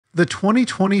The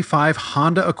 2025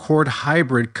 Honda Accord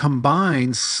Hybrid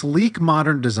combines sleek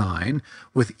modern design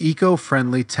with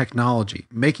eco-friendly technology,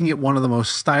 making it one of the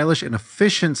most stylish and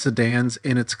efficient sedans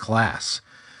in its class.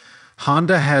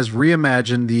 Honda has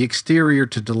reimagined the exterior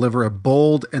to deliver a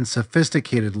bold and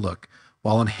sophisticated look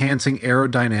while enhancing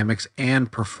aerodynamics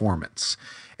and performance.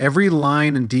 Every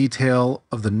line and detail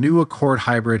of the new Accord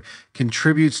Hybrid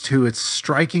contributes to its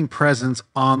striking presence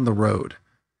on the road.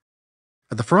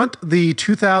 At the front, the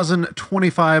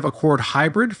 2025 Accord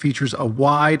Hybrid features a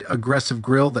wide, aggressive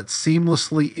grille that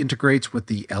seamlessly integrates with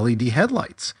the LED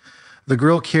headlights. The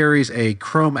grille carries a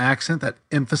chrome accent that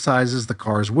emphasizes the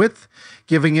car's width,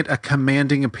 giving it a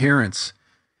commanding appearance.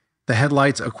 The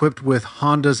headlights, equipped with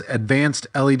Honda's advanced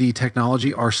LED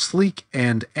technology, are sleek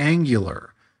and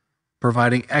angular,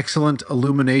 providing excellent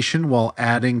illumination while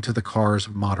adding to the car's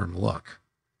modern look.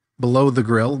 Below the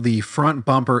grille, the front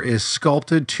bumper is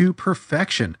sculpted to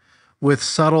perfection, with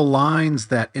subtle lines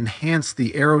that enhance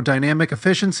the aerodynamic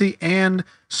efficiency and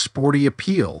sporty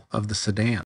appeal of the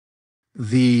sedan.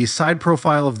 The side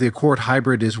profile of the Accord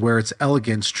Hybrid is where its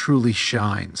elegance truly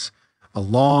shines. A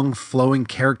long, flowing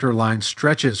character line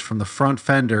stretches from the front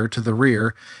fender to the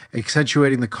rear,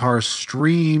 accentuating the car's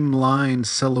streamlined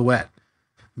silhouette.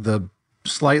 The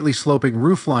slightly sloping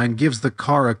roofline gives the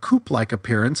car a coupe-like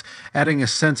appearance, adding a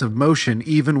sense of motion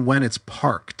even when it's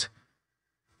parked.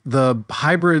 The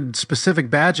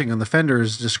hybrid-specific badging on the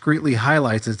fenders discreetly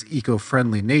highlights its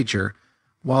eco-friendly nature,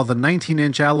 while the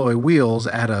 19-inch alloy wheels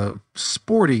add a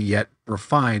sporty yet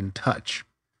refined touch.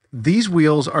 These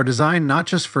wheels are designed not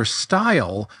just for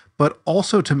style, but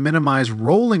also to minimize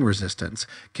rolling resistance,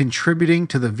 contributing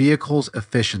to the vehicle's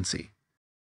efficiency.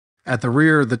 At the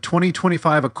rear, the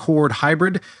 2025 Accord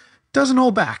Hybrid doesn't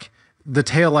hold back. The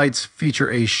taillights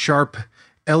feature a sharp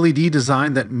LED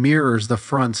design that mirrors the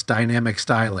front's dynamic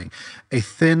styling. A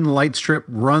thin light strip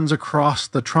runs across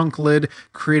the trunk lid,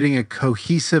 creating a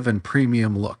cohesive and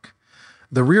premium look.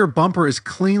 The rear bumper is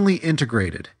cleanly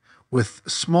integrated, with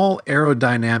small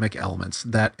aerodynamic elements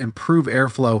that improve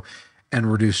airflow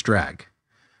and reduce drag.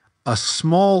 A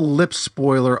small lip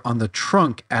spoiler on the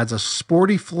trunk adds a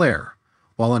sporty flair,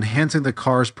 while enhancing the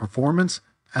car's performance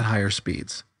at higher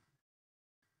speeds.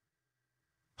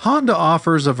 Honda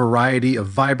offers a variety of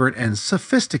vibrant and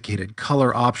sophisticated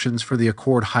color options for the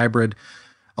Accord Hybrid,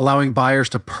 allowing buyers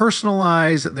to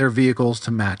personalize their vehicles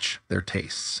to match their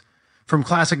tastes. From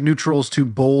classic neutrals to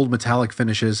bold metallic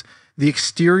finishes, the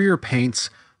exterior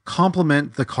paints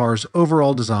complement the car's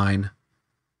overall design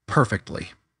perfectly.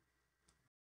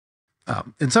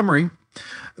 In summary,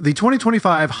 the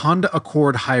 2025 Honda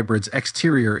Accord Hybrid's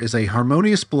exterior is a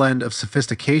harmonious blend of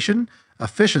sophistication,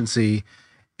 efficiency,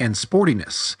 and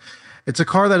sportiness. It's a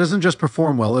car that doesn't just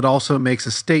perform well, it also makes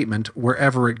a statement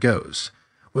wherever it goes.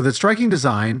 With its striking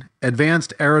design,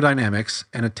 advanced aerodynamics,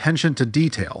 and attention to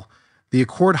detail, the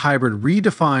Accord Hybrid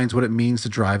redefines what it means to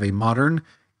drive a modern,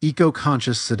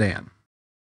 eco-conscious sedan.